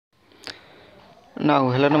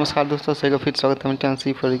Hello नमस्कार दोस्तों, सभी का फिर स्वागत है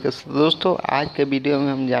सी फॉरिकस। दोस्तों आज के वीडियो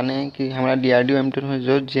में हम जाने हैं कि हमारा DRDO एमटेन में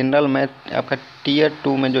जो जनरल मैथ आपका टीयर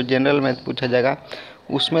 2 में जो जनरल मैथ पूछा जाएगा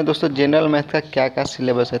उसमें दोस्तों जनरल मैथ का क्या क्या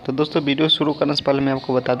सिलेबस है। तो दोस्तों वीडियो शुरू करने से पहले मैं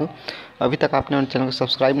आपको बता दूं, अभी तक आपने हमारे चैनल को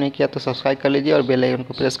सब्सक्राइब नहीं किया तो सब्सक्राइब कर लीजिए और बेल आइकन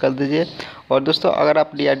को प्रेस कर दीजिए। और दोस्तों अगर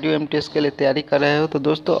आप DRDO एमटेन के लिए तैयारी कर रहे हो तो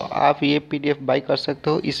दोस्तों आप ये PDF बाई कर सकते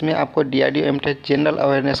हो। इसमें आपको DRDO एमटेन जनरल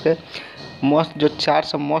अवेयरनेस के जो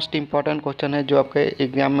 4 मोस्ट इंपॉर्टेंट क्वेश्चन है जो आपके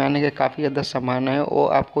एग्जाम में आने के काफ़ी ज़्यादा संभावना है, वो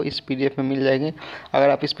आपको इस PDF में मिल जाएगी। अगर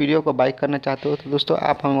आप इस वीडियो को बाइक करना चाहते हो तो दोस्तों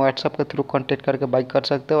आप हमें व्हाट्सअप के थ्रू कांटेक्ट करके बाइक कर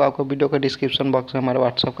सकते हो। आपको वीडियो के डिस्क्रिप्शन बॉक्स में हमारे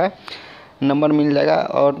व्हाट्सअप का नंबर मिल जाएगा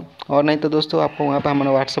और नहीं तो दोस्तों आपको वहाँ पर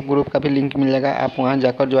हमारे व्हाट्सअप ग्रुप का भी लिंक मिल जाएगा, आप वहाँ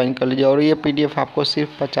जाकर ज्वाइन कर लीजिए और ये PDF आपको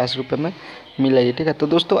सिर्फ 50 रुपये में मिलेगी। ठीक है, तो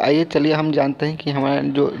दोस्तों आइए चलिए हम जानते हैं कि हमारा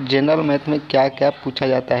जो जनरल मैथ में क्या क्या पूछा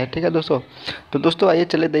जाता है। ठीक है दोस्तों, तो दोस्तों आइए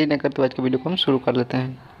चलिए देरी न करते आज के वीडियो को हम शुरू कर लेते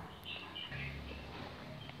हैं।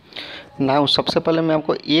 सबसे पहले मैं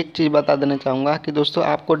आपको एक चीज़ बता देना चाहूँगा कि दोस्तों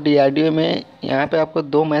आपको DRDO में यहाँ पे आपको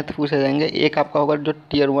 2 मैथ पूछे जाएंगे। एक आपका होगा जो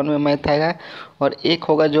टीयर 1 में मैथ आएगा और एक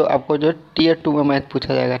होगा जो आपको जो टीयर 2 में मैथ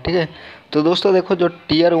पूछा जाएगा। ठीक है, तो दोस्तों देखो जो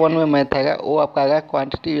टीयर 1 में मैथ आएगा वो आपका आएगा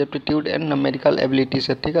quantity aptitude and numerical ability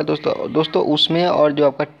से। ठीक है दोस्तों उसमें और जो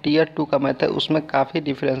आपका टीयर 2 का मैथ है उसमें काफ़ी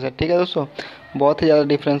डिफरेंस है। ठीक है दोस्तों, बहुत ही ज़्यादा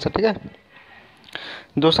डिफरेंस है। ठीक है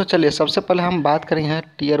दोस्तों, चलिए सबसे पहले हम बात करें यहाँ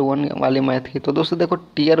टीयर 1 वाले मैथ की। तो दोस्तों देखो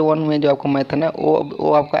टीयर 1 में जो आपका मैथ है ना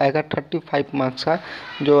वो आपका आएगा 35 मार्क्स का,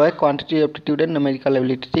 जो है quantity aptitude and numerical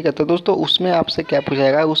ability. ठीक है, तो दोस्तों उसमें आपसे क्या पूछा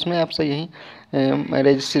जाएगा, उसमें आपसे यही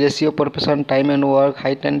ratio, proportion, time and work,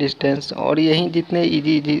 height and distance और यही जितने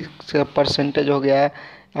इजी परसेंटेज हो गया,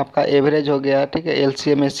 आपका एवरेज हो गया, ठीक है,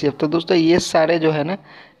 LCM HCF। तो दोस्तों ये सारे जो है ना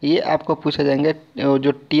ये आपको पूछे जाएंगे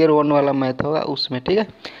जो टीयर 1 वाला मैथ होगा उसमें। ठीक है,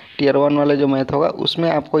 टीयर 1 वाला जो मैथ होगा उसमें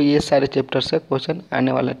आपको ये सारे चैप्टर से क्वेश्चन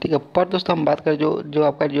आने वाला है। ठीक है, पर दोस्तों हम बात करें जो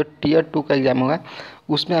आपका जो टीयर 2 का एग्जाम होगा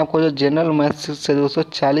उसमें आपको जो जनरल मैथ से दोस्तों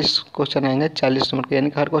 40 क्वेश्चन आएंगे, 40 नंबर के, यानी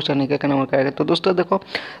कि हर क्वेश्चन एक नंबर का आएगा। तो दोस्तों देखो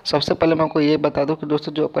सबसे पहले मैं आपको ये बता दूं कि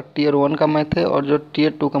दोस्तों जो आपका टीयर 1 का मैथ है और जो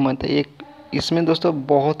टीयर 2 का मैथ है एक इसमें दोस्तों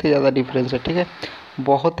बहुत ही ज़्यादा डिफरेंस है। ठीक है,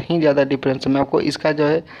 बहुत ही ज़्यादा डिफरेंस है। मैं आपको इसका जो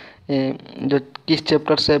है जो किस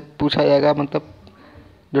चैप्टर से पूछा जाएगा, मतलब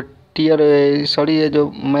जो ये जो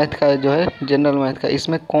मैथ का जो है जनरल मैथ का,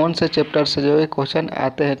 इसमें कौन से चैप्टर से जो है क्वेश्चन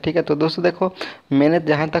आते हैं। ठीक है, तो दोस्तों देखो मैंने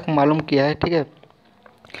जहाँ तक मालूम किया है, ठीक है,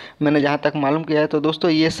 मैंने जहाँ तक मालूम किया है तो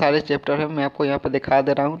दोस्तों ये सारे चैप्टर है, मैं आपको यहाँ पे दिखा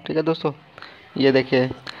दे रहा हूँ। ठीक है दोस्तों, ये देखिए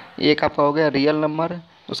एक आपका हो गया रियल नंबर,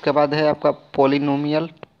 उसके बाद है आपका पोलिनोमियल,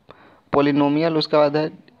 उसके बाद है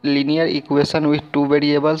लीनियर इक्वेशन विथ 2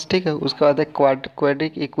 वेरिएबल्स। ठीक है, उसके बाद है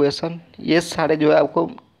क्वाड्रिक इक्वेशन। ये सारे जो है आपको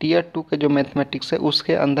टीयर 2 के जो मैथमेटिक्स है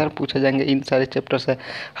उसके अंदर पूछे जाएंगे इन सारे चैप्टर से।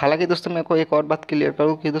 हालांकि दोस्तों मैं आपको एक और बात क्लियर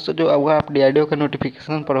करूँ कि दोस्तों जो अगर आप DRDO का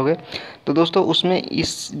नोटिफिकेशन पढ़ोगे तो दोस्तों उसमें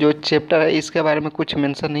इस जो चैप्टर है इसके बारे में कुछ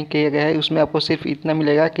मेंशन नहीं किया गया है। उसमें आपको सिर्फ इतना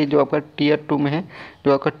मिलेगा कि जो आपका टीयर 2 में है,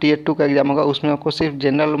 जो आपका टीयर 2 का एग्जाम होगा उसमें आपको सिर्फ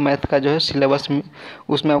जनरल मैथ का जो है सिलेबस में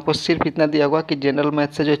उसमें आपको सिर्फ इतना दिया होगा कि जनरल मैथ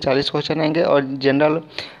से जो 40 क्वेश्चन आएंगे और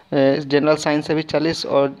जनरल साइंस से भी 40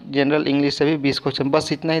 और जनरल इंग्लिश से भी 20 क्वेश्चन,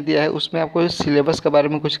 बस इतना ही दिया है। उसमें आपको सिलेबस के बारे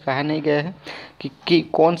में कुछ कहा नहीं गया है कि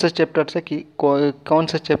कौन से चैप्टर से कौन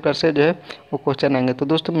से चैप्टर से जो है वो क्वेश्चन आएंगे। तो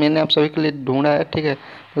दोस्तों मैंने आप सभी के लिए ढूंढा है। ठीक है,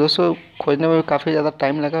 तो दोस्तों खोजने में काफ़ी ज़्यादा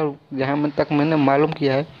टाइम लगा और जहाँ तक मैंने मालूम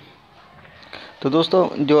किया है तो दोस्तों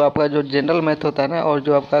जो आपका जो जनरल मैथ होता है ना और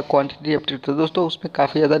जो आपका क्वांटिटी एप्टीट्यूड, तो दोस्तों उसमें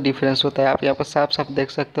काफ़ी ज़्यादा डिफरेंस होता है, आप यहाँ पर साफ साफ देख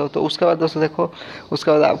सकते हो। तो उसके बाद दोस्तों देखो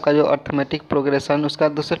उसके बाद आपका जो अर्थमेटिक प्रोग्रेशन, उसके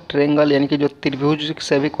बाद दोस्तों ट्रेंगल यानी कि जो त्रिभुज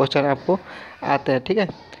से भी क्वेश्चन आपको आते हैं। ठीक है,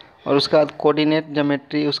 और उसके बाद कोऑर्डिनेट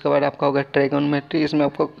ज्योमेट्री, उसके बाद आपका होगा ट्रिगोनोमेट्री। इसमें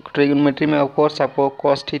आपको ट्रिगोनोमेट्री में ऑफकोर्स आपको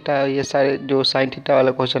कॉस थीटा, ये सारे जो साइन थीटा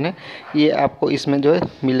वाला क्वेश्चन है ये आपको इसमें जो है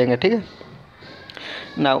मिलेंगे। ठीक है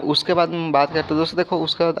उसके बाद में बात करें तो दोस्तों देखो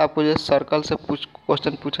उसके बाद आपको जो सर्कल से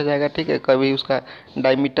क्वेश्चन पूछा जाएगा। ठीक है, कभी उसका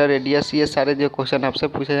डायमीटर, रेडियस, ये सारे जो क्वेश्चन आपसे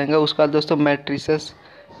पूछे जाएंगे। उसके बाद दोस्तों मैट्रिसेस,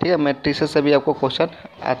 ठीक है, मैट्रिसेस से भी आपको क्वेश्चन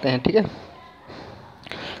आते हैं। ठीक है,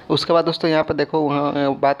 उसके बाद दोस्तों यहाँ पर देखो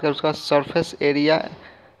वहाँ बात करें उसका सरफेस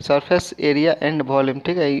एरिया एंड वॉल्यूम।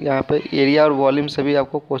 ठीक है, यहाँ पे एरिया और वॉल्यूम से भी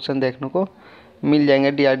आपको क्वेश्चन देखने को मिल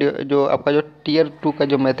जाएंगे DRDO जो आपका जो टीयर 2 का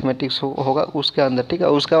जो मैथमेटिक्स होगा उसके अंदर। ठीक है,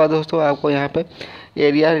 उसके बाद दोस्तों आपको यहाँ पे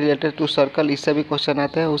एरिया रिलेटेड टू सर्कल, इससे भी क्वेश्चन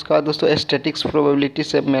आते हैं। उसके बाद दोस्तों स्टैटिक्स प्रोबेबिलिटी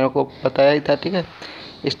से मेरे को बताया ही था। ठीक है,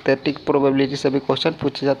 स्टैटिक प्रोबेबिलिटी से भी क्वेश्चन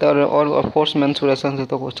पूछे जाते हैं और ऑफ कोर्स मेंसुरेशन से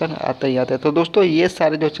तो क्वेश्चन आते ही आते हैं। तो दोस्तों ये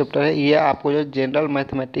सारे जो चैप्टर है ये आपको जो जनरल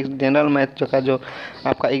मैथ जो का जो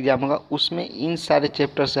आपका एग्जाम होगा उसमें इन सारे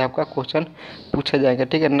चैप्टर से आपका क्वेश्चन पूछे जाएंगे।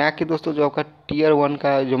 ठीक है, ना कि दोस्तों जो आपका टीयर 1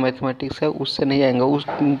 का जो मैथमेटिक्स है उससे नहीं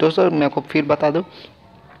आएंगे। दोस्तों मैं आपको फिर बता दूँ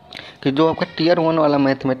कि जो आपका टियर 1 वाला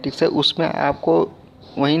मैथमेटिक्स है उसमें आपको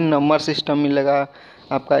वही नंबर सिस्टम मिलेगा,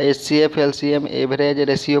 आपका HCF, LCM, average,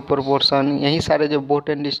 ratio, proportion, यही सारे जो बोट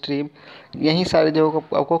एंड स्ट्रीम, यही सारे जो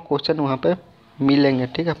आपको क्वेश्चन वहाँ पे मिलेंगे।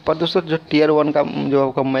 ठीक है, पर दोस्तों जो टियर 1 का जो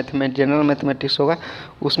आपका जनरल मैथमेटिक्स होगा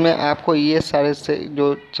उसमें आपको ये सारे से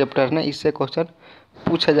जो चैप्टर है ना इससे क्वेश्चन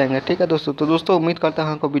पूछे जाएंगे। ठीक है दोस्तों, तो दोस्तों उम्मीद करता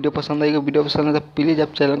हूँ आपको वीडियो पसंद आएगी। वीडियो पसंद है तो प्लीज़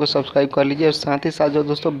आप चैनल को सब्सक्राइब कर लीजिए और साथ ही साथ जो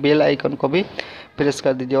दोस्तों बेल आइकन को भी प्रेस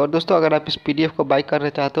कर दीजिए। और दोस्तों अगर आप इस PDF को बाई करना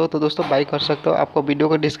चाहते हो तो दोस्तों बाई कर सकते हो। आपको वीडियो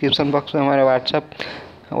के डिस्क्रिप्शन बॉक्स में हमारा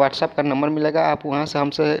व्हाट्सअप का नंबर मिलेगा, आप वहाँ से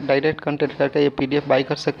हमसे डायरेक्ट कॉन्टेक्ट करके ये PDF बाई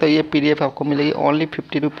कर सकते हो। ये PDF आपको मिलेगी ओनली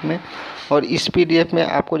 50 रुपये में, और इस PDF में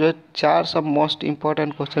आपको जो 4 सब मोस्ट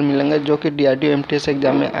इंपॉर्टेंट क्वेश्चन मिलेंगे जो कि DRDO MTS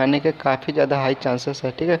एग्जाम में आने के काफ़ी ज़्यादा हाई चांसेस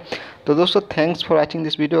है। ठीक है, तो दोस्तों thanks for watching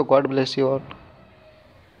this video, God bless you all.